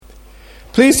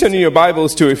Please turn your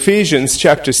Bibles to Ephesians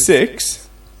chapter 6.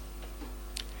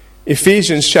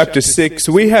 Ephesians chapter 6.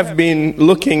 We have been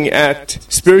looking at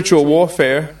spiritual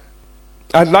warfare.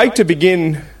 I'd like to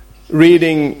begin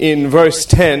reading in verse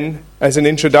 10 as an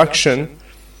introduction.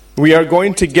 We are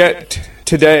going to get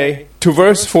today to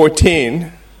verse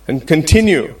 14 and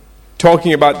continue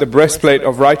talking about the breastplate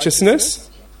of righteousness.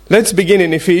 Let's begin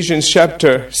in Ephesians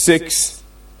chapter 6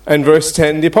 and verse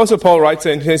 10. The Apostle Paul writes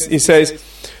and he says,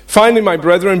 "Finally, my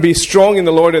brethren, be strong in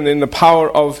the Lord and in the power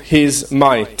of His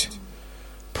might.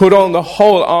 Put on the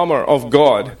whole armor of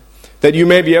God, that you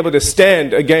may be able to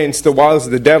stand against the wiles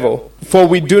of the devil. For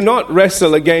we do not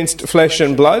wrestle against flesh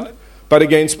and blood, but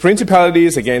against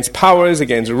principalities, against powers,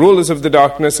 against rulers of the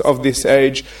darkness of this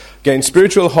age, against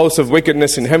spiritual hosts of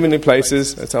wickedness in heavenly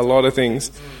places." That's a lot of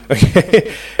things.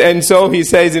 Okay? And so he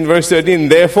says in verse 13,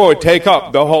 "Therefore take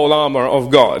up the whole armor of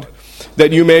God,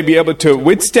 that you may be able to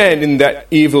withstand in that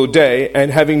evil day,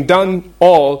 and having done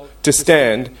all to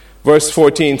stand." Verse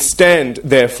 14, "Stand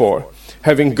therefore,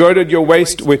 having girded your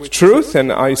waist with truth."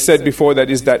 And I said before that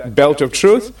is that belt of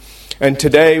truth. And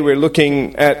today we're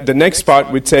looking at the next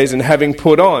part which says, "And having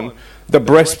put on the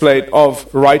breastplate of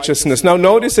righteousness." Now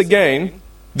notice again,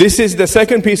 this is the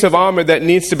second piece of armor that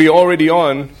needs to be already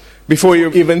on before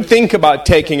you even think about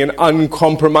taking an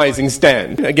uncompromising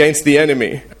stand against the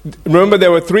enemy. Remember,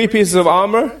 there were three pieces of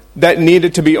armor that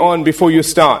needed to be on before you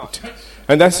start.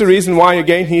 And that's the reason why,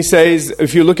 again, he says,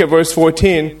 if you look at verse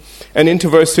 14 and into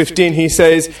verse 15, he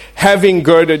says, "Having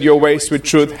girded your waist with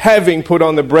truth, having put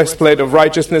on the breastplate of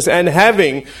righteousness, and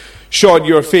having shod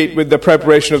your feet with the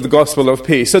preparation of the gospel of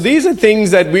peace." So these are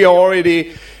things that we are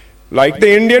already, like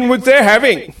the Indian would say,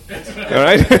 having. All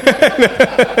right?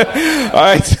 All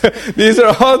right. So these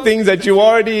are all things that you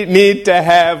already need to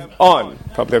have on.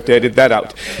 Probably have to edit that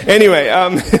out. Anyway,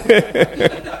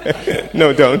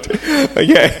 no, don't.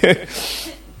 Okay.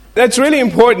 That's really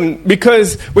important,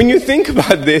 because when you think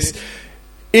about this,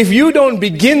 if you don't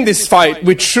begin this fight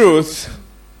with truth,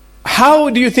 how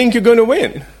do you think you're going to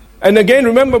win? And again,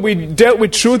 remember, we dealt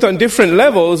with truth on different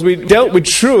levels. We dealt with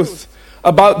truth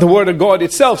about the Word of God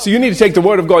itself. So you need to take the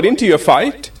Word of God into your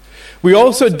fight. We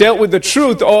also dealt with the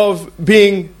truth of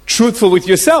being truthful with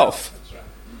yourself.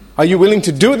 Are you willing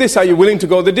to do this? Are you willing to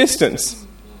go the distance?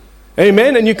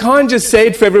 Amen. And you can't just say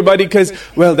it for everybody because,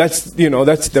 well, that's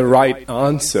the right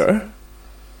answer.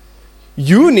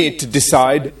 You need to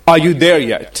decide, are you there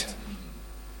yet?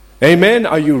 Amen.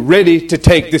 Are you ready to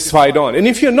take this fight on? And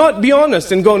if you're not, be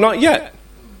honest and go, not yet.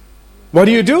 What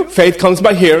do? Faith comes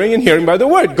by hearing, and hearing by the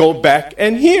word. Go back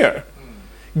and hear.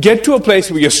 Get to a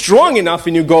place where you're strong enough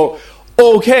and you go,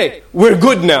 okay, we're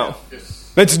good now.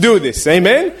 Let's do this.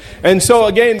 Amen? And so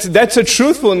again, that's a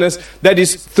truthfulness that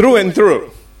is through and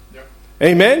through.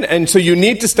 Amen? And so you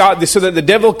need to start this so that the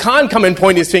devil can't come and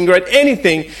point his finger at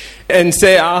anything and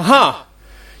say, aha,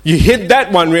 you hit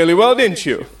that one really well, didn't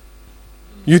you?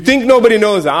 You think nobody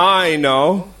knows? I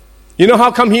know. You know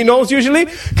how come he knows usually?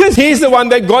 Because he's the one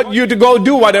that got you to go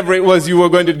do whatever it was you were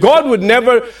going to do. God would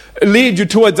never lead you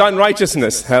towards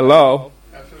unrighteousness. Hello?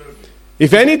 Absolutely.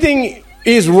 If anything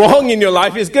is wrong in your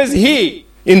life, it's because He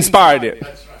inspired it.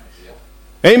 That's right.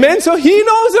 Yeah. Amen? So He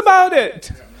knows about it.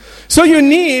 Yeah. So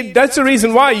that's the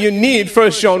reason why you need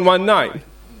 1 John 1:9.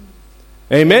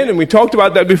 Amen? And we talked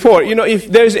about that before.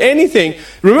 If there's anything,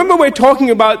 remember we're talking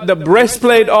about the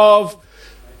breastplate of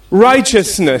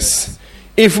righteousness.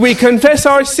 If we confess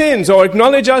our sins or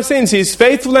acknowledge our sins, He is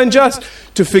faithful and just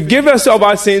to forgive us of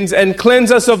our sins and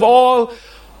cleanse us of all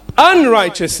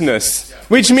unrighteousness.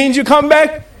 Which means you come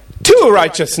back to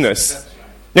righteousness.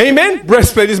 Amen?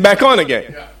 Breastplate is back on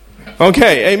again.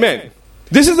 Okay, amen.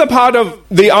 This is a part of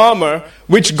the armor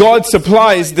which God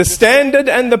supplies the standard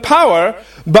and the power,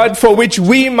 but for which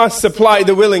we must supply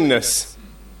the willingness.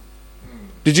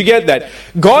 Did you get that?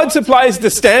 God supplies the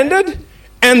standard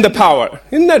and the power.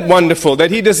 Isn't that wonderful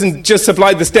that He doesn't just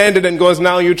supply the standard and goes,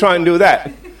 now you try and do that?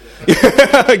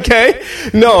 Okay?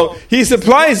 No, He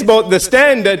supplies both the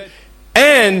standard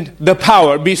and the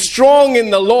power. Be strong in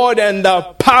the Lord and the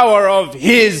power of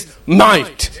His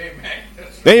might.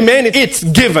 Amen. It's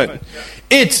given.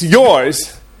 It's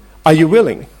yours. Are you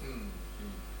willing?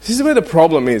 This is where the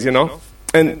problem is,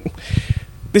 And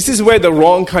this is where the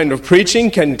wrong kind of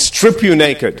preaching can strip you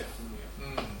naked.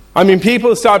 I mean,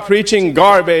 people start preaching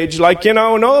garbage like,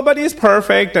 nobody is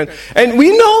perfect. And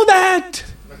we know that.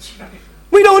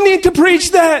 We don't need to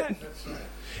preach that.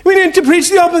 We need to preach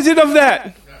the opposite of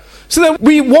that. So that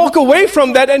we walk away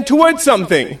from that and towards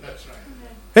something.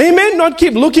 Amen? Not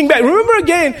keep looking back. Remember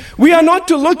again, we are not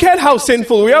to look at how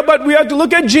sinful we are, but we are to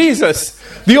look at Jesus,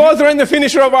 the author and the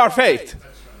finisher of our faith.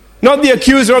 Not the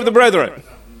accuser of the brethren.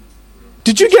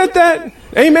 Did you get that?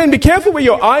 Amen. Be careful where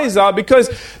your eyes are, because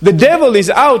the devil is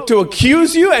out to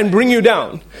accuse you and bring you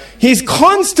down. He's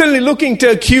constantly looking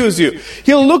to accuse you.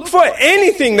 He'll look for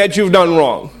anything that you've done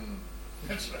wrong.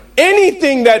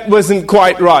 Anything that wasn't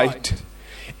quite right.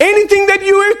 Anything that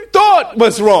you thought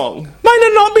was wrong. Might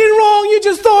have not been wrong, you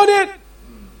just thought it.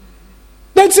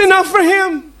 That's enough for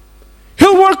him.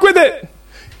 He'll work with it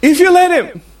if you let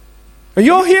him. Are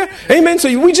you all here? Amen.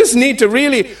 So we just need to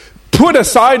really put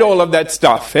aside all of that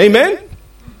stuff. Amen.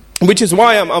 Which is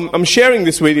why I'm sharing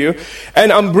this with you,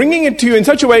 and I'm bringing it to you in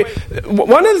such a way.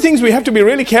 One of the things we have to be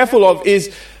really careful of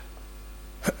is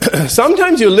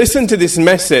sometimes you listen to this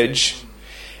message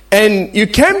and you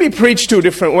can be preached two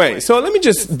different ways. So let me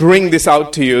just bring this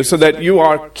out to you so that you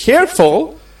are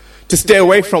careful to stay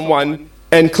away from one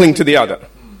and cling to the other.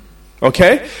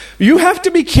 Okay? You have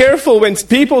to be careful when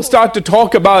people start to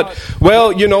talk about,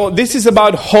 well, you know, this is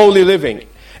about holy living.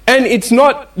 And it's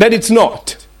not that it's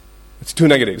not. It's two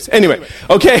negatives. Anyway,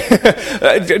 okay?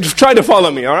 Try to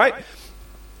follow me, all right?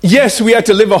 Yes, we are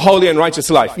to live a holy and righteous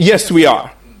life. Yes, we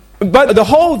are. But the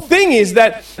whole thing is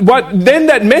that what then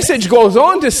that message goes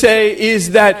on to say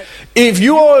is that if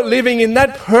you are living in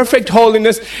that perfect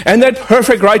holiness and that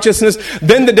perfect righteousness,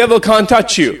 then the devil can't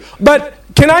touch you. But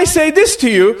can I say this to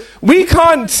you? We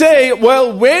can't say,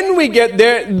 well, when we get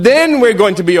there, then we're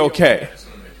going to be okay.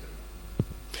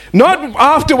 Not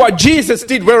after what Jesus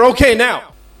did, we're okay now.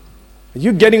 Are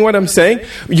you getting what I'm saying?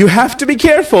 You have to be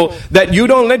careful that you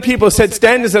don't let people set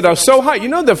standards that are so high. You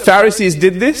know the Pharisees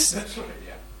did this?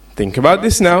 Think about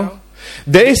this now.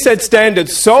 They set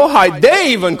standards so high,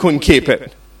 they even couldn't keep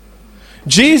it.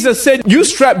 Jesus said, you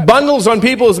strap bundles on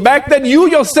people's back that you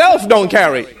yourself don't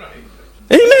carry.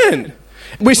 Amen.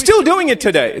 We're still doing it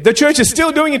today. The church is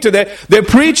still doing it today. They're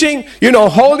preaching,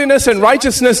 holiness and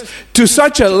righteousness to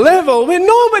such a level where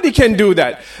nobody can do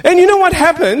that. And you know what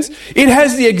happens? It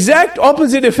has the exact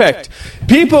opposite effect.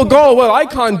 People go, well, I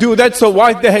can't do that, so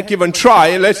why the heck even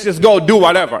try? Let's just go do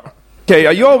whatever. Okay,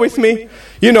 are you all with me?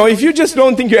 If you just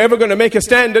don't think you're ever going to make a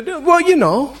standard,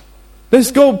 well,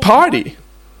 let's go party.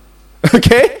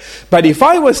 Okay? But if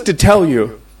I was to tell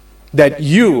you that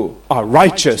you are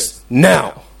righteous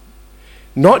now,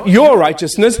 not your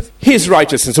righteousness, his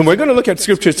righteousness. And we're going to look at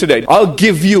scriptures today. I'll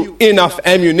give you enough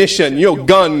ammunition. Your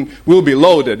gun will be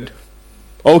loaded.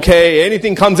 Okay,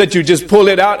 anything comes at you, just pull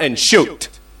it out and shoot.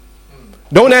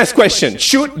 Don't ask questions.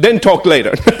 Shoot, then talk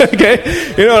later.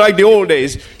 Okay? Like the old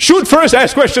days. Shoot first,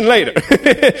 ask question later.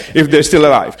 If they're still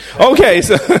alive. Okay,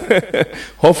 so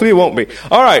hopefully it won't be.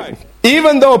 All right.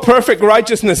 Even though perfect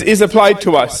righteousness is applied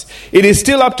to us, it is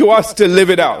still up to us to live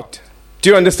it out. Do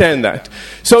you understand that?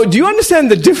 So do you understand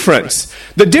the difference?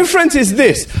 The difference is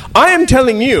this. I am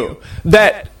telling you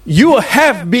that you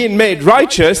have been made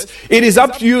righteous. It is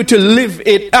up to you to live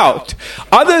it out.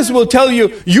 Others will tell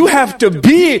you, you have to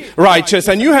be righteous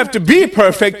and you have to be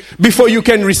perfect before you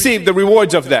can receive the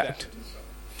rewards of that.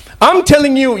 I'm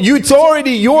telling you, it's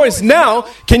already yours now.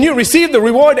 Can you receive the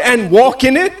reward and walk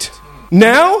in it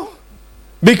now?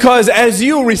 Because as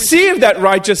you receive that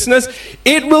righteousness,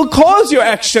 it will cause your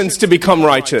actions to become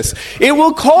righteous. It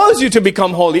will cause you to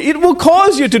become holy. It will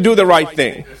cause you to do the right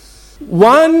thing.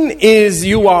 One is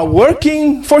you are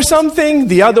working for something.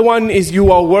 The other one is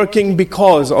you are working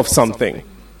because of something.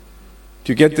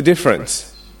 Do you get the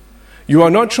difference? You are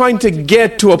not trying to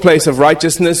get to a place of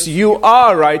righteousness. You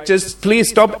are righteous. Please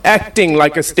stop acting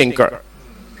like a stinker.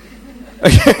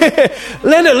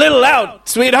 Let a little out,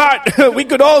 sweetheart. We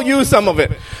could all use some of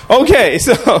it. Okay,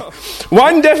 so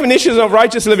one definition of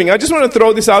righteous living, I just want to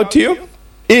throw this out to you,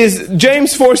 is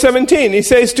James 4:17. It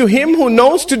says, to him who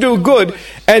knows to do good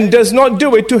and does not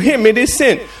do it, to him it is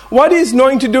sin. What is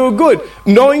knowing to do good?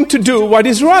 Knowing to do what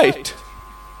is right.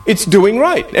 It's doing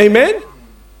right. Amen?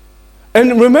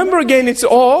 And remember again, it's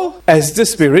all as the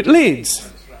Spirit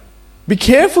leads. Be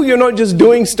careful you're not just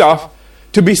doing stuff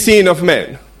to be seen of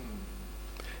men.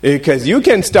 Because you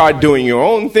can start doing your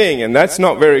own thing, and that's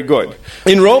not very good.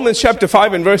 In Romans chapter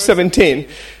 5 and verse 17,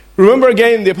 remember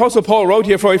again, the Apostle Paul wrote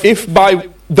here, for if by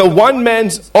the one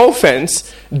man's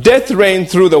offense death reigned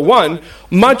through the one,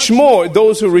 much more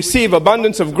those who receive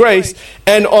abundance of grace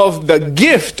and of the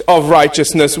gift of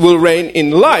righteousness will reign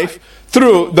in life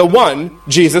through the one,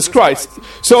 Jesus Christ.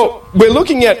 So we're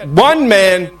looking at one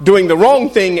man doing the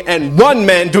wrong thing and one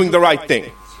man doing the right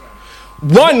thing.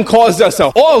 One caused us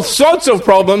all sorts of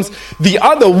problems. The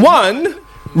other one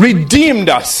redeemed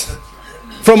us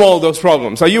from all those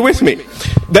problems. Are you with me?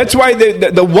 That's why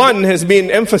the one has been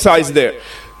emphasized there.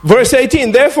 Verse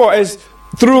 18, therefore, as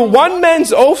through one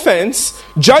man's offense,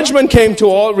 judgment came to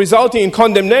all, resulting in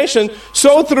condemnation,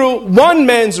 so through one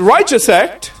man's righteous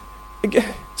act,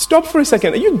 Stop for a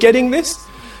second. Are you getting this?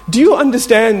 Do you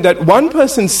understand that one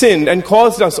person sinned and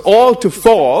caused us all to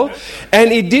fall,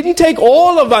 and it didn't take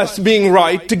all of us being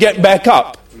right to get back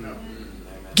up?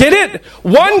 Get it?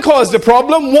 One caused the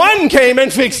problem, one came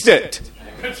and fixed it.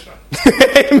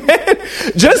 Amen.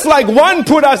 Just like one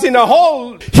put us in a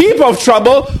whole heap of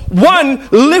trouble, one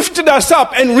lifted us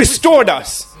up and restored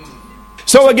us.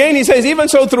 So again, he says, even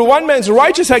so through one man's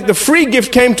righteous act, the free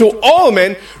gift came to all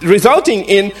men, resulting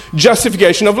in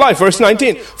justification of life. Verse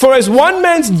 19. For as one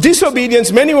man's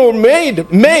disobedience, many were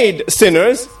made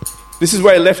sinners. This is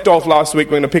where I left off last week.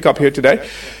 We're going to pick up here today.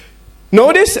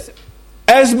 Notice,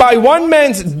 as by one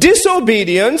man's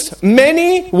disobedience,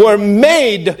 many were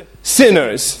made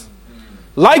sinners.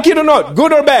 Like it or not,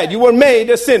 good or bad, you were made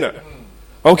a sinner.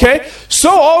 Okay? So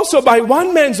also by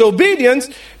one man's obedience,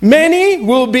 many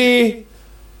will be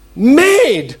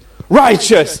made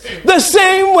righteous. The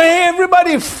same way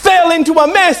everybody fell into a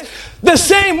mess, the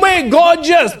same way God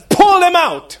just pulled them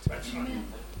out.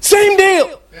 Same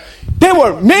deal. They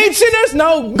were made sinners,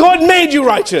 now God made you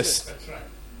righteous.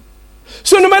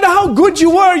 So no matter how good you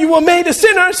were made a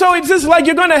sinner, so it's just like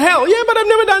you're going to hell. Yeah, but I've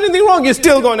never done anything wrong, you're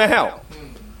still going to hell.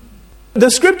 The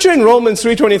scripture in Romans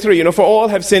 3:23, for all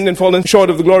have sinned and fallen short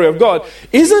of the glory of God,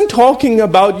 isn't talking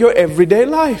about your everyday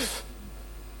life.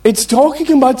 It's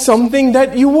talking about something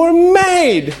that you were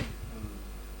made.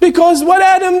 Because what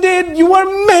Adam did, you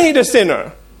were made a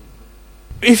sinner.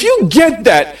 If you get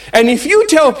that, and if you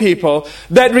tell people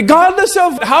that regardless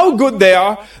of how good they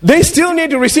are, they still need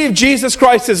to receive Jesus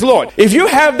Christ as Lord. If you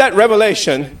have that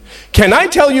revelation, can I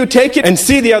tell you, take it and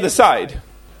see the other side?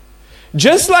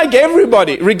 Just like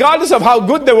everybody, regardless of how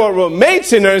good they were made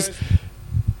sinners,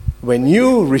 when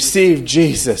you receive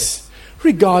Jesus,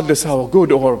 regardless how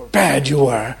good or bad you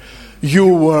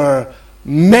were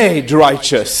made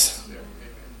righteous.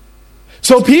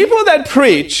 So people that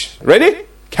preach, ready?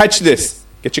 Catch this.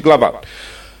 Get your glove out.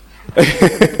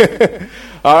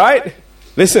 All right?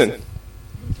 Listen.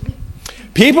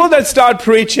 People that start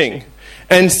preaching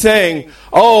and saying,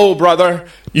 oh, brother,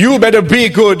 you better be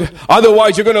good,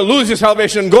 otherwise you're going to lose your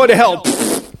salvation and go to hell.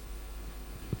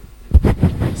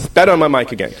 Spat on my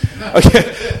mic again.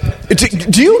 Okay.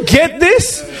 Do you get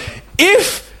this?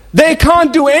 If they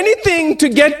can't do anything to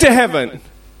get to heaven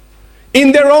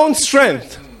in their own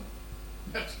strength,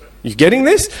 you getting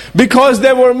this? Because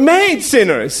they were made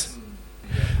sinners.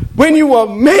 When you were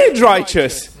made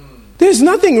righteous, there's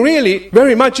nothing really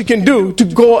very much you can do to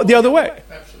go the other way.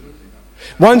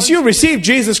 Once you receive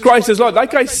Jesus Christ as Lord,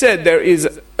 like I said, there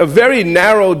is a very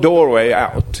narrow doorway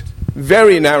out.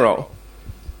 Very narrow.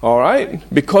 All right?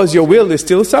 Because your will is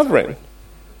still sovereign.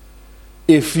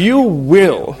 If you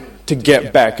will to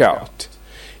get back out,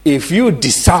 if you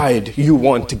decide you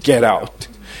want to get out,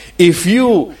 if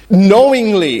you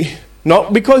knowingly,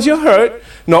 not because you're hurt,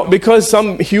 not because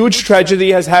some huge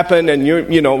tragedy has happened and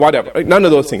you're, whatever. None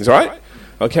of those things, all right?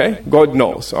 Okay? God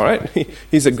knows, all right?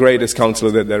 He's the greatest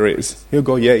counselor that there is. He'll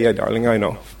go, yeah, darling, I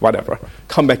know. Whatever.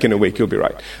 Come back in a week, you'll be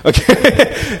right.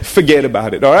 Okay? Forget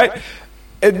about it, all right?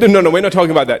 No, we're not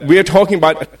talking about that. We're talking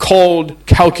about a cold,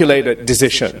 calculated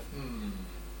decision.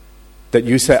 That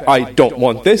you say, I don't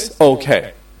want this,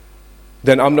 okay.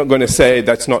 Then I'm not going to say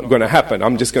that's not going to happen.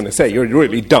 I'm just going to say you're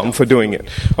really dumb for doing it.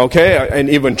 Okay? And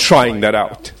even trying that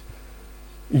out.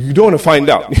 You don't want to find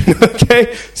out.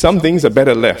 Okay? Some things are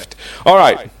better left. All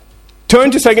right. Turn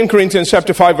to 2 Corinthians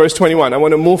chapter 5, verse 21. I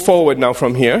want to move forward now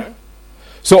from here.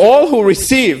 So all who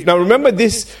receive, now remember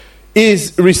this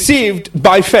is received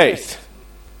by faith.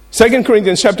 2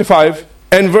 Corinthians chapter 5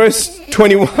 and verse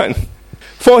 21.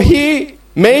 For he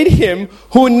made him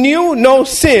who knew no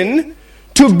sin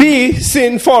to be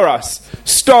sin for us.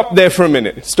 Stop there for a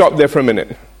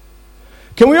minute.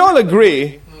 Can we all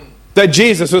agree that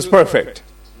Jesus was perfect?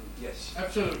 Yes,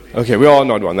 absolutely. Okay, we all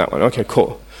nod on that one. Okay,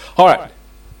 cool. All right.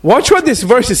 Watch what this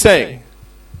verse is saying.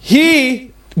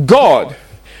 He, God,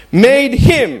 made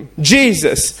him,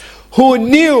 Jesus, who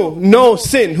knew no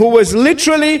sin, who was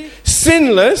literally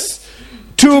sinless,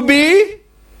 to be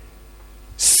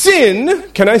sin.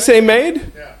 Can I say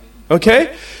made? Yeah.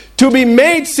 Okay? To be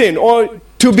made sin, or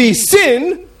to be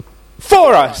sin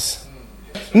for us.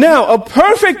 Now, a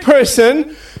perfect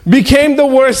person became the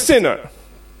worst sinner.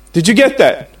 Did you get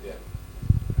that?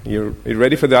 You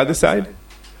ready for the other side?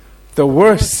 The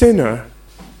worst sinner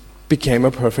became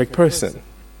a perfect person.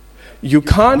 You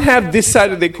can't have this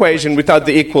side of the equation without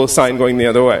the equal sign going the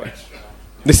other way.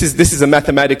 This is a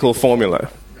mathematical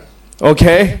formula.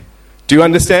 Okay? Do you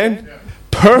understand?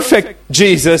 Perfect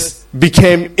Jesus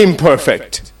became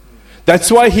imperfect.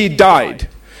 That's why he died.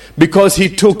 Because he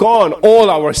took on all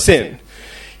our sin.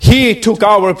 He took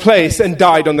our place and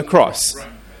died on the cross.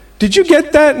 Did you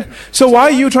get that? So why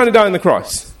are you trying to die on the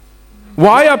cross?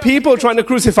 Why are people trying to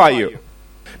crucify you?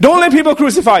 Don't let people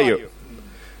crucify you.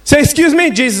 Say, excuse me,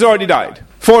 Jesus already died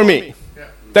for me.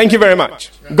 Thank you very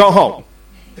much. Go home.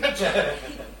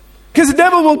 Because the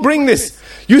devil will bring this.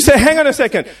 You say, hang on a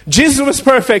second. Jesus was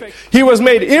perfect. He was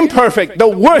made imperfect. The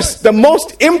worst, the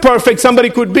most imperfect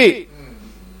somebody could be.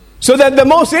 So that the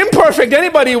most imperfect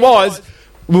anybody was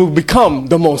will become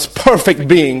the most perfect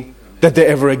being that there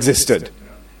ever existed.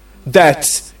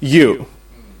 That's you.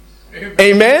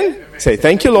 Amen? Say,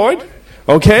 thank you, Lord.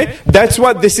 Okay? That's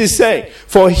what this is saying.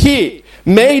 For he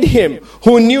made him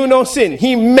who knew no sin.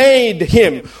 He made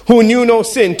him who knew no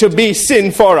sin to be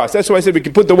sin for us. That's why I said we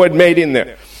could put the word made in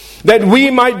there. That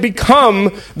we might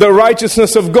become the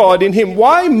righteousness of God in him.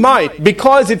 Why might?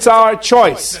 Because it's our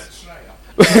choice.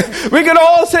 We could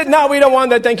all say, no, we don't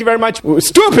want that, thank you very much.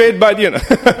 Stupid, but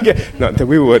okay. Not that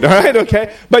we would, all right,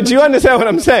 okay? But you understand what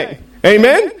I'm saying?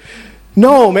 Amen?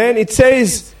 No, man, it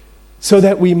says, so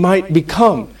that we might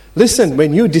become. Listen,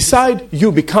 when you decide,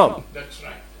 you become. That's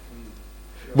right.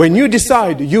 When you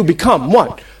decide, you become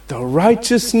what? The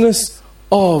righteousness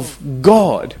of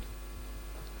God.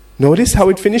 Notice how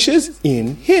it finishes?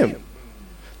 In him.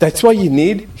 That's why you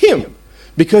need him.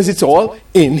 Because it's all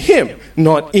in him,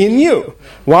 not in you.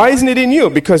 Why isn't it in you?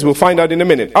 Because we'll find out in a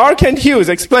minute. R. Kent Hughes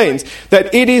explains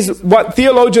that it is what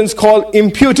theologians call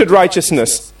imputed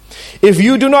righteousness. If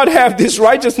you do not have this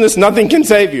righteousness, nothing can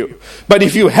save you. But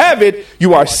if you have it,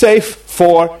 you are safe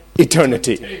for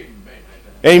eternity.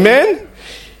 Amen?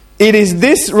 It is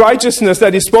this righteousness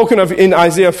that is spoken of in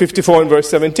Isaiah 54 and verse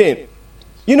 17.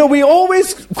 You know, we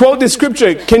always quote this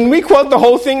scripture. Can we quote the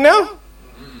whole thing now?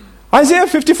 Isaiah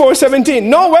 54:17.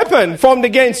 No weapon formed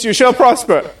against you shall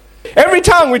prosper. Every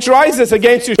tongue which rises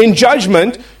against you in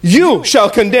judgment, you shall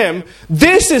condemn.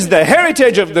 This is the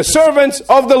heritage of the servants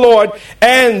of the Lord,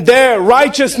 and their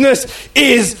righteousness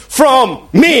is from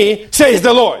me, says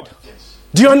the Lord.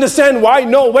 Do you understand why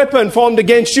no weapon formed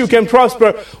against you can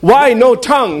prosper? Why no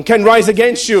tongue can rise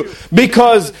against you?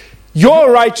 Because your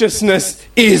righteousness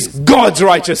is God's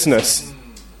righteousness.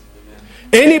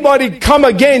 Anybody come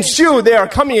against you, they are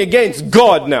coming against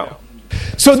God now.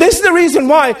 So this is the reason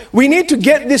why we need to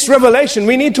get this revelation.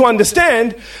 We need to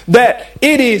understand that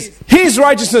it is his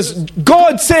righteousness.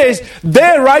 God says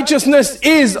their righteousness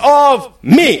is of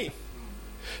me.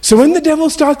 So when the devil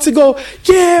starts to go,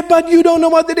 yeah, but you don't know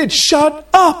what they did. Shut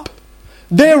up.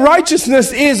 Their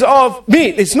righteousness is of me.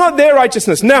 It's not their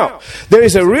righteousness. Now, there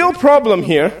is a real problem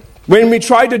here when we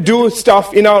try to do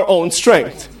stuff in our own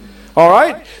strength. All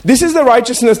right? This is the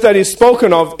righteousness that is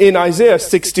spoken of in Isaiah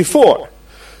 64.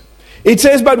 It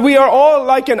says, but we are all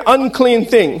like an unclean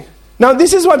thing. Now,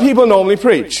 this is what people normally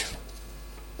preach.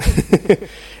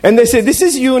 And they say, this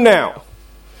is you now.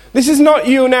 This is not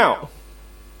you now.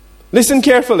 Listen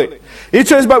carefully. It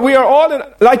says, but we are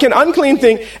all like an unclean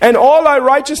thing, and all our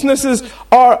righteousnesses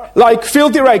are like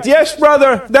filthy rags. Yes,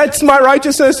 brother, that's my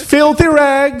righteousness, filthy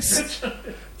rags.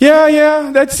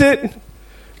 Yeah, that's it.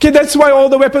 Okay, that's why all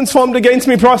the weapons formed against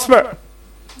me prosper.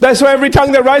 That's why every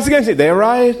tongue that rises against me, they're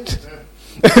right.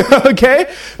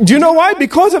 Okay? Do you know why?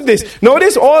 Because of this.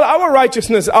 Notice all our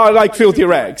righteousness are like filthy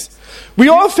rags. We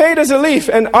all fade as a leaf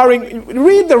and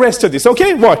read the rest of this,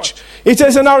 okay? Watch. It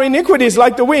says, and our iniquities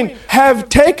like the wind have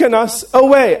taken us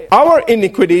away. Our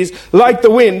iniquities like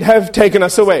the wind have taken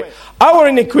us away. Our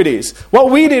iniquities, what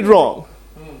we did wrong.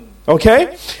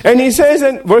 Okay? And he says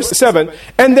in verse 7,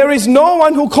 and there is no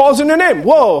one who calls on your name.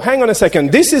 Whoa, hang on a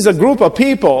second. This is a group of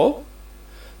people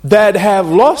that have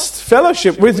lost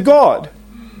fellowship with God.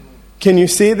 Can you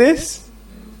see this?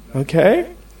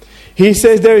 Okay? He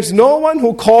says there is no one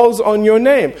who calls on your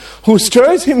name, who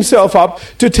stirs himself up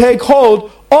to take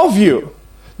hold of you.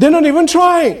 They're not even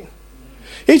trying.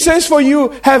 He says, for you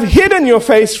have hidden your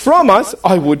face from us,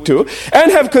 I would too,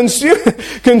 and have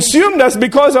consumed us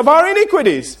because of our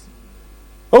iniquities.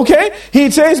 Okay?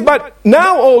 He says, but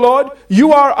now, O Lord,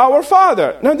 you are our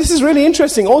Father. Now, this is really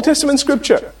interesting. Old Testament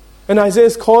scripture. And Isaiah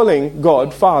is calling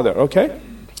God Father. Okay?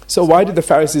 So why did the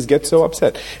Pharisees get so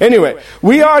upset? Anyway,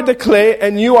 we are the clay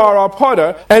and you are our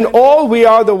potter, and all we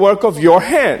are the work of your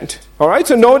hand. All right?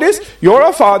 So notice, you're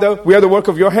our Father, we are the work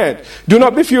of your hand. Do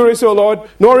not be furious, O Lord,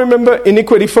 nor remember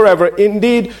iniquity forever.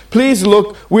 Indeed, please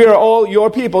look, we are all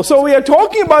your people. So we are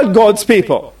talking about God's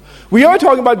people. We are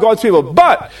talking about God's people,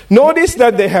 but notice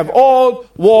that they have all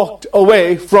walked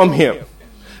away from him.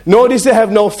 Notice they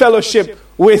have no fellowship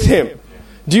with him.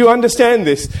 Do you understand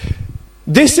this?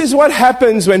 This is what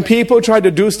happens when people try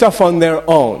to do stuff on their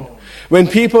own. When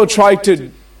people try to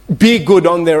be good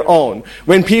on their own.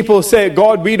 When people say,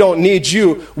 God, we don't need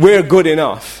you, we're good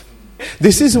enough.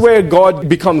 This is where God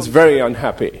becomes very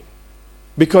unhappy.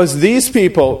 Because these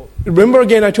people, remember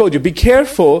again I told you, be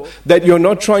careful that you're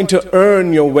not trying to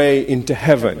earn your way into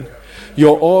heaven.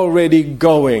 You're already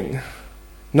going.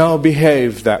 Now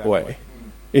behave that way,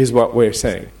 is what we're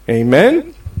saying.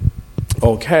 Amen?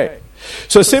 Okay.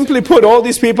 So simply put, all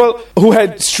these people who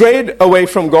had strayed away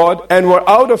from God and were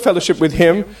out of fellowship with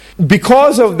Him,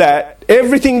 because of that,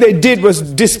 everything they did was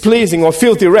displeasing or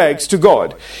filthy rags to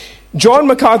God. John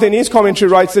MacArthur in his commentary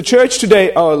writes, the church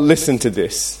today, listen to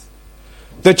this.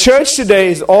 The church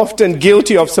today is often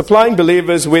guilty of supplying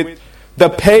believers with the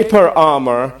paper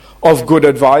armor of good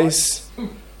advice,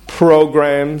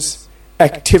 programs,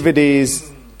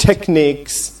 activities,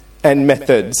 techniques, and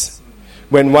methods,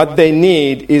 when what they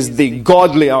need is the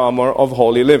godly armor of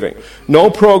holy living. No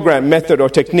program, method, or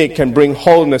technique can bring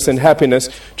wholeness and happiness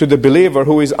to the believer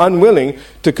who is unwilling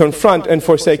to confront and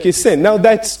forsake his sin. Now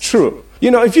that's true.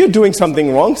 If you're doing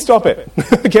something wrong, stop it.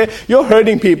 Okay? You're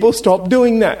hurting people, stop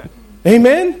doing that.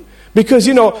 Amen? Because,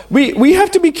 we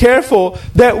have to be careful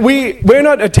that we're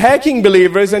not attacking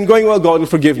believers and going, well, God will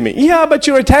forgive me. Yeah, but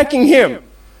you're attacking Him.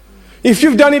 If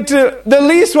you've done it to the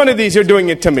least one of these, you're doing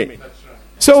it to me.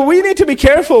 So we need to be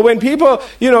careful when people,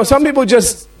 some people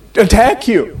just attack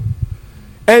you.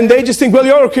 And they just think, well,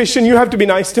 you're a Christian, you have to be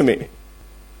nice to me.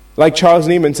 Like Charles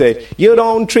Neiman said, you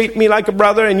don't treat me like a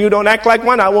brother and you don't act like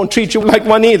one, I won't treat you like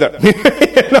one either.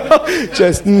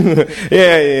 Just,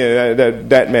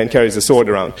 that man carries a sword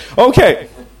around. Okay.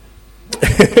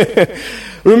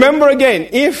 Remember again,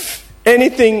 if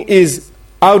anything is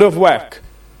out of whack,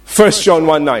 1 John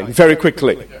 1:9, very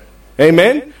quickly.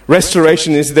 Amen?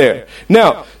 Restoration is there.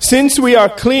 Now, since we are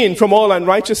clean from all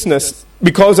unrighteousness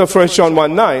because of 1 John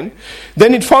 1:9,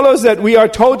 then it follows that we are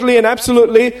totally and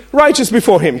absolutely righteous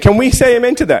before Him. Can we say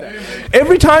amen to that? Amen.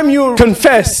 Every time you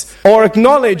confess or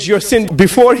acknowledge your sin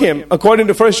before Him, according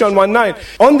to 1 John 1:9,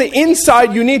 on the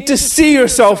inside you need to see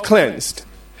yourself cleansed.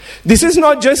 This is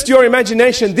not just your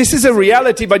imagination. This is a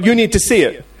reality, but you need to see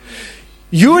it.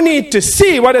 You need to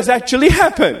see what has actually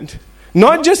happened.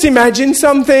 Not just imagine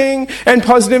something and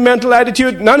positive mental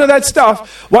attitude, none of that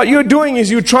stuff. What you're doing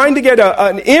is you're trying to get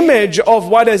an image of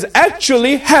what has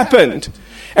actually happened.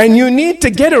 And you need to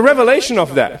get a revelation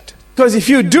of that. Because if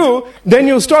you do, then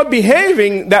you'll start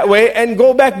behaving that way and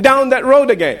go back down that road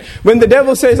again. When the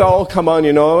devil says, oh, come on,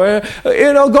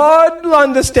 God will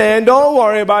understand, don't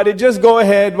worry about it, just go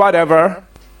ahead, whatever.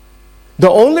 The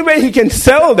only way he can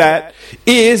sell that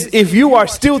is if you are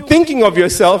still thinking of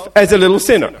yourself as a little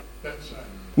sinner.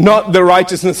 Not the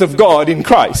righteousness of God in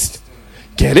Christ.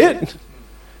 Get it?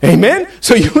 Amen?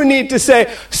 So you need to say,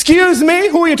 excuse me,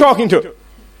 who are you talking to?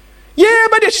 Yeah,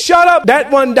 but just shut up. That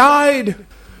one died.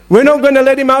 We're not going to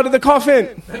let him out of the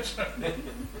coffin.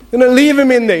 We're going to leave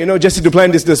him in there. Jesse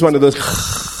Duplantis does one of those.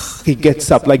 He gets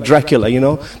up like Dracula,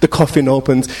 the coffin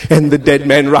opens and the dead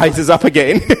man rises up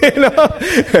again.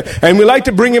 And we like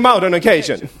to bring him out on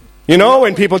occasion.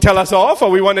 When people tell us off,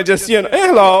 or we want to just,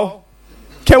 hello.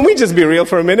 Can we just be real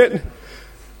for a minute?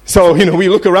 So, we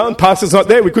look around, pastor's not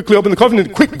there, we quickly open the coffin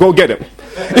and quick, go get him.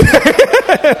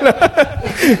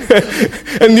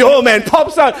 And the old man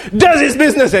pops out, does his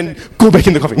business, and go back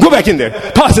in the coffin, go back in there.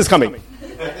 Pastor's coming.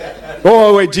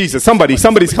 Oh, wait, Jesus,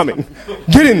 somebody's coming.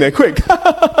 Get in there, quick.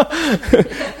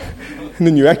 And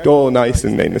then you act all nice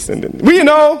and innocent.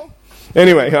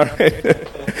 Anyway, all right.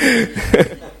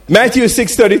 Matthew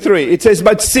 6:33, it says,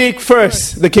 but seek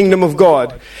first the kingdom of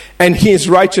God and His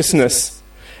righteousness,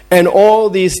 and all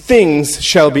these things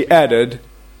shall be added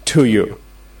to you.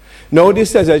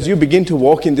 Notice that as you begin to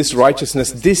walk in this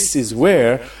righteousness, this is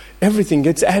where everything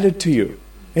gets added to you.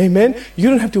 Amen? You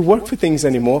don't have to work for things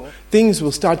anymore. Things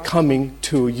will start coming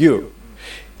to you.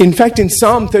 In fact, in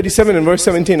Psalm 37 and verse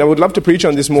 17, I would love to preach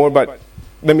on this more, but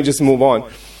let me just move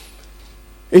on.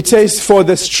 It says, for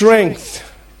the strength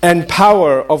and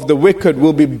power of the wicked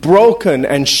will be broken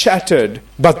and shattered,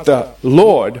 but the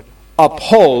Lord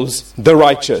upholds the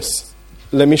righteous.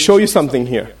 Let me show you something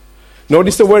here.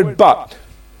 Notice the word but.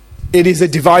 It is a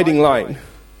dividing line.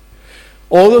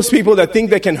 All those people that think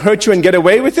they can hurt you and get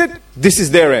away with it, this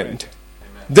is their end.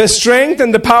 Amen. The strength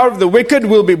and the power of the wicked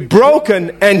will be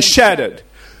broken and shattered.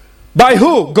 By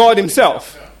who? God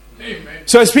Himself. Amen.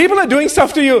 So as people are doing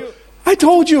stuff to you, I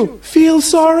told you, feel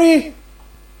sorry.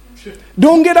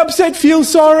 Don't get upset, feel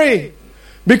sorry.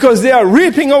 Because they are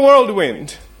reaping a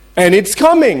whirlwind. And it's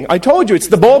coming. I told you, it's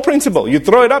the ball principle. You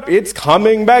throw it up, it's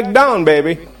coming back down,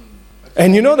 baby.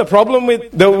 And the problem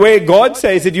with the way God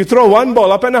says it, you throw one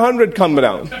ball up and 100 come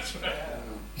down.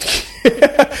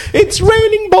 It's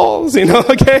raining balls,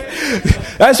 okay?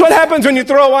 That's what happens when you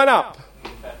throw one up.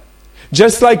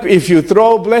 Just like if you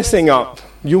throw a blessing up,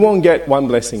 you won't get one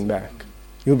blessing back.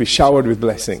 You'll be showered with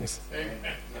blessings.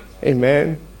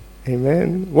 Amen.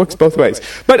 Amen. Works both ways.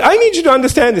 But I need you to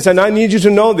understand this, and I need you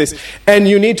to know this. And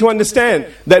you need to understand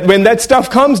that when that stuff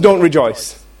comes, don't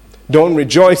rejoice. Don't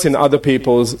rejoice in other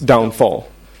people's downfall.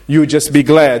 You just be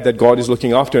glad that God is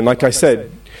looking after. And like I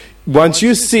said, once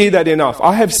you see that enough,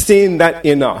 I have seen that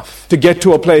enough to get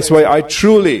to a place where I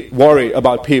truly worry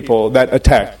about people that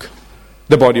attack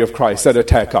the body of Christ, that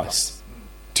attack us.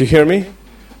 Do you hear me?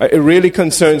 It really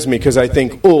concerns me because I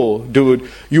think, oh, dude,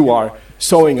 you are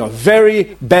sowing a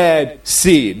very bad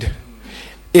seed,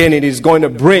 and it is going to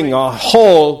bring a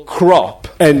whole crop.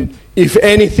 And if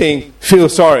anything, feel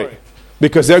sorry,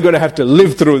 because they're going to have to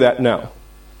live through that now.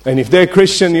 And if they're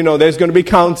Christian, there's going to be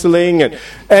counseling,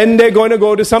 and they're going to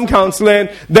go to some counselor, and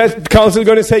that counselor is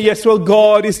going to say, yes, well,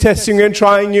 God is testing you and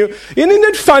trying you. Isn't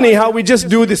it funny how we just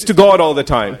do this to God all the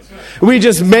time? We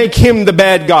just make Him the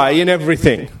bad guy in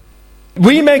everything.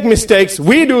 We make mistakes,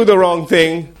 we do the wrong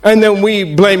thing, and then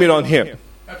we blame it on Him.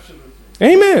 Absolutely.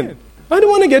 Amen. I don't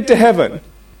want to get to heaven.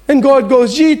 And God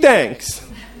goes, gee, thanks.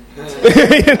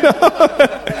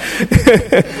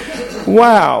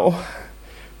 Wow.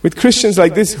 With Christians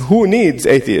like this, who needs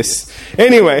atheists?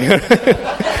 Anyway. All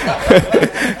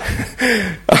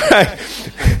right.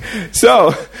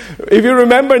 So, if you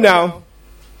remember now,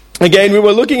 again, we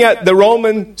were looking at the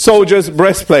Roman soldier's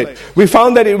breastplate. We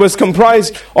found that it was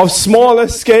comprised of smaller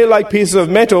scale-like pieces of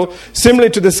metal, similar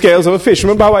to the scales of a fish.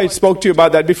 Remember how I spoke to you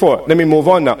about that before? Let me move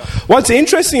on now. What's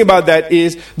interesting about that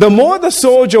is, the more the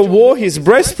soldier wore his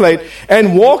breastplate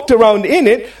and walked around in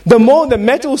it, the more the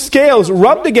metal scales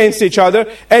rubbed against each other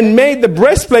and made the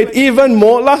breastplate even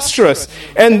more lustrous,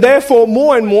 and therefore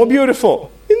more and more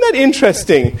beautiful. Isn't that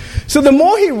interesting? So the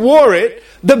more he wore it,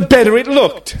 the better it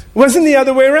looked. It wasn't the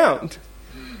other way around.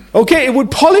 Okay, it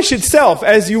would polish itself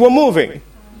as you were moving.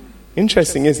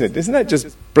 Interesting, isn't it? Isn't that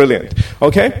just brilliant?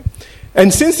 Okay?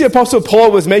 And since the Apostle Paul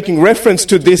was making reference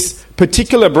to this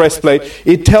particular breastplate,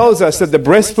 it tells us that the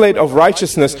breastplate of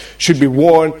righteousness should be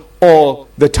worn all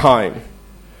the time.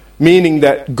 Meaning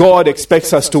that God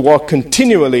expects us to walk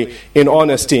continually in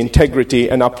honesty, integrity,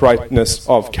 and uprightness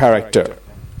of character.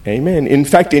 Amen. In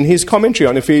fact, in his commentary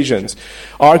on Ephesians,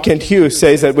 R. Kent Hughes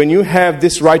says that when you have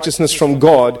this righteousness from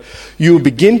God, you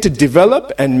begin to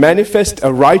develop and manifest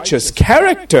a righteous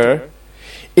character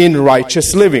in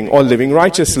righteous living, or living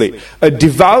righteously. A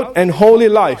devout and holy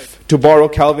life, to borrow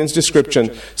Calvin's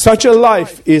description. Such a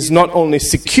life is not only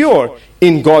secure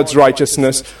in God's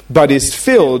righteousness, but is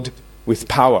filled with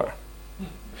power.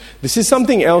 This is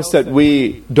something else that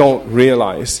we don't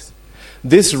realize.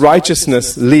 This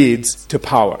righteousness leads to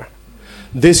power.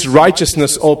 This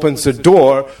righteousness opens the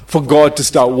door for God to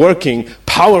start working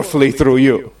powerfully through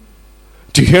you.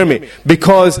 Do you hear me?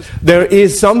 Because there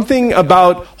is something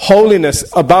about holiness,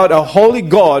 about a holy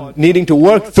God needing to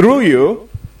work through you,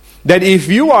 that if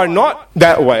you are not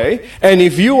that way, and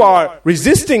if you are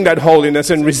resisting that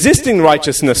holiness and resisting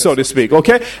righteousness, so to speak,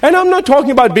 okay? And I'm not talking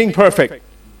about being perfect.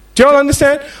 Do you all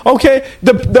understand? Okay,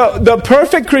 the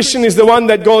perfect Christian is the one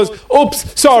that goes,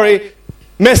 oops, sorry,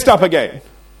 messed up again.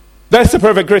 That's the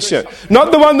perfect Christian.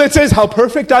 Not the one that says, how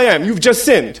perfect I am. You've just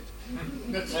sinned.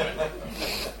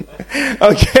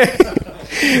 Okay?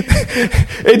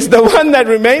 It's the one that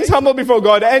remains humble before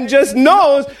God and just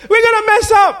knows we're going to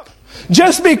mess up.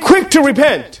 Just be quick to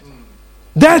repent.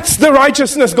 That's the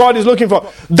righteousness God is looking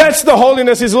for. That's the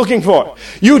holiness He's looking for.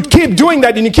 You keep doing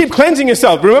that and you keep cleansing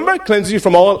yourself. Remember? Cleanse you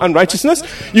from all unrighteousness.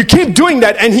 You keep doing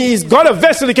that and He's got a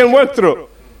vessel He can work through.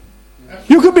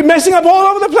 You could be messing up all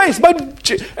over the place,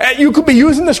 but you could be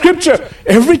using the scripture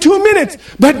every 2 minutes,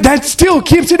 but that still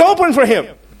keeps it open for Him.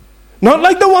 Not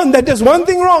like the one that does one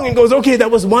thing wrong and goes, okay,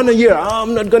 that was one a year.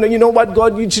 I'm not going to, you know what,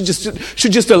 God, you should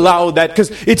just allow that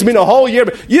because it's been a whole year.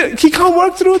 But He can't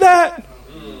work through that.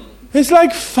 It's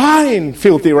like, fine,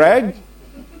 filthy rag.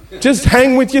 Just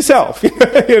hang with yourself.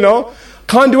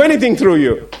 Can't do anything through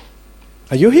you.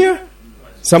 Are you here?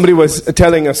 Somebody was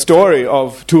telling a story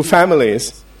of two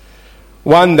families.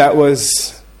 One that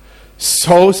was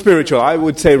so spiritual, I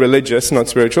would say religious, not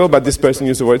spiritual, but this person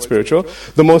used the word spiritual.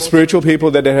 The most spiritual people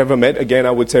that I ever met, again,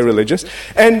 I would say religious.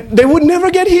 And they would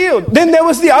never get healed. Then there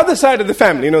was the other side of the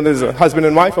family. There's a husband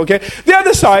and wife, okay? The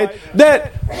other side,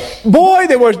 that, boy,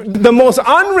 they were the most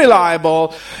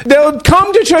unreliable. They'll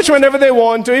come to church whenever they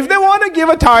want to. If they want to give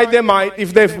a tithe, they might.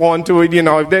 If they want to,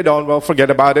 if they don't, well,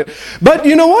 forget about it. But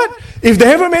you know what? If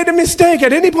they ever made a mistake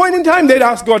at any point in time, they'd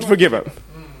ask God to forgive them.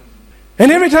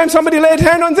 And every time somebody laid a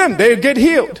hand on them, they'd get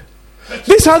healed.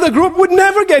 This other group would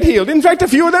never get healed. In fact, a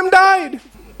few of them died.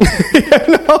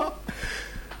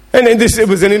 And it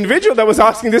was an individual that was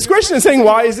asking this question and saying,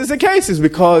 why is this the case? It's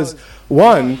because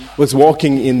one was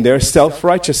walking in their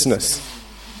self-righteousness.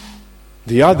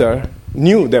 The other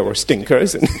knew they were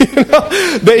stinkers. And,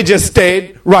 they just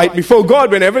stayed right before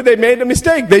God whenever they made a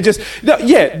mistake. They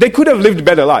could have lived a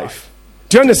better life.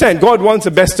 Do you understand? God wants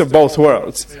the best of both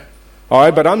worlds. All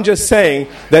right, but I'm just saying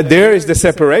that there is the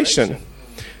separation.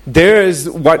 There is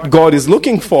what God is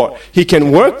looking for. He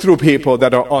can work through people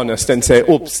that are honest and say,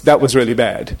 oops, that was really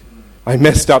bad. I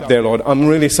messed up there, Lord. I'm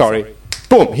really sorry.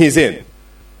 Boom, he's in.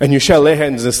 And you shall lay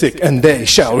hands on the sick, and they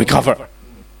shall recover.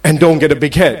 And don't get a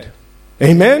big head.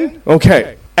 Amen?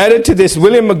 Okay. Added to this,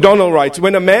 William MacDonald writes,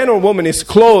 when a man or woman is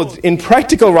clothed in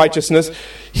practical righteousness,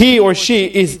 he or she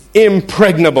is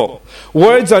impregnable.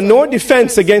 Words are no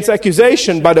defense against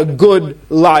accusation, but a good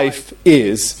life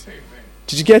is.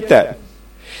 Did you get that?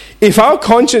 If our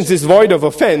conscience is void of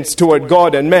offense toward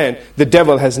God and man, the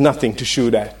devil has nothing to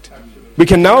shoot at. We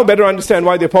can now better understand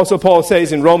why the Apostle Paul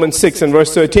says in Romans 6 and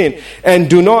verse 13, and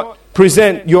do not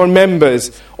present your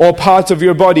members or parts of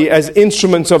your body as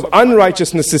instruments of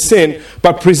unrighteousness to sin,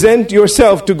 but present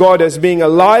yourself to God as being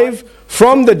alive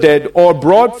from the dead or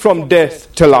brought from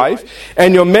death to life,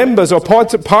 and your members or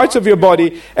parts of your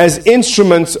body as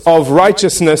instruments of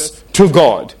righteousness to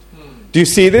God. Do you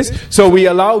see this? So we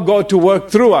allow God to work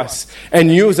through us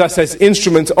and use us as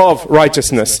instruments of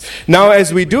righteousness. Now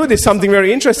as we do this, something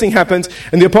very interesting happens.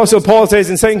 And the Apostle Paul says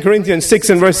in 2 Corinthians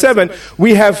 6 and verse 7,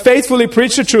 we have faithfully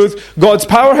preached the truth. God's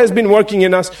power has been working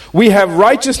in us. We have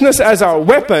righteousness as our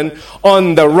weapon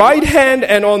on the right hand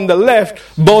and on the left,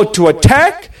 both to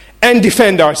attack and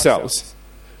defend ourselves.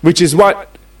 Which is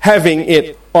what having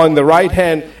it on the right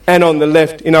hand and on the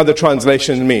left in other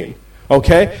translations mean.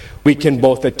 Okay? We can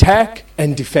both attack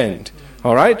and defend.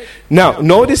 All right? Now,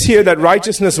 notice here that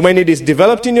righteousness, when it is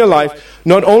developed in your life,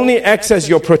 not only acts as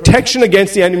your protection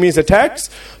against the enemy's attacks,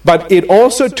 but it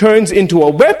also turns into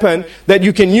a weapon that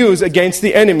you can use against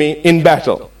the enemy in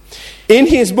battle. In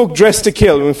his book, Dressed to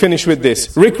Kill, we'll finish with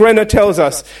this, Rick Renner tells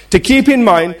us to keep in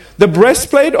mind the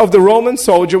breastplate of the Roman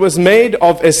soldier was made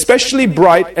of especially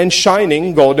bright and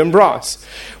shining golden brass.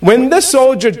 When the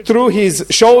soldier threw his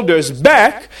shoulders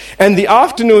back and the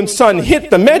afternoon sun hit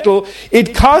the metal,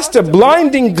 it cast a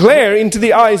blinding glare into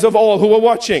the eyes of all who were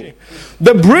watching.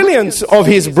 The brilliance of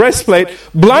his breastplate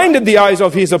blinded the eyes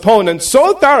of his opponent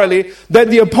so thoroughly that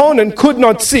the opponent could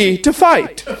not see to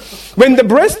fight. When the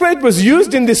breastplate was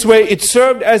used in this way, it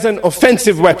served as an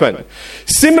offensive weapon.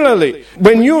 Similarly,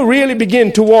 when you really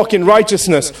begin to walk in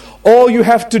righteousness, all you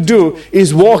have to do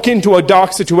is walk into a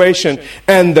dark situation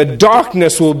and the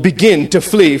darkness will begin to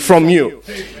flee from you.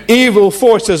 Evil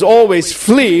forces always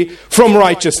flee from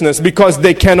righteousness because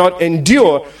they cannot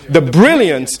endure the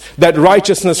brilliance that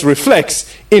righteousness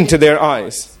reflects into their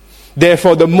eyes.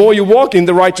 Therefore, the more you walk in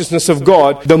the righteousness of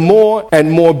God, the more and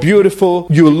more beautiful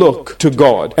you look to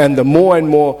God, and the more and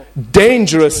more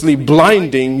dangerously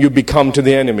blinding you become to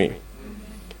the enemy.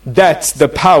 That's the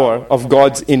power of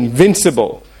God's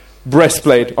invincible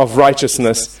breastplate of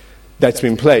righteousness that's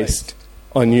been placed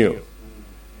on you.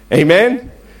 Amen?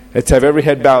 Let's have every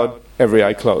head bowed, every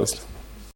eye closed.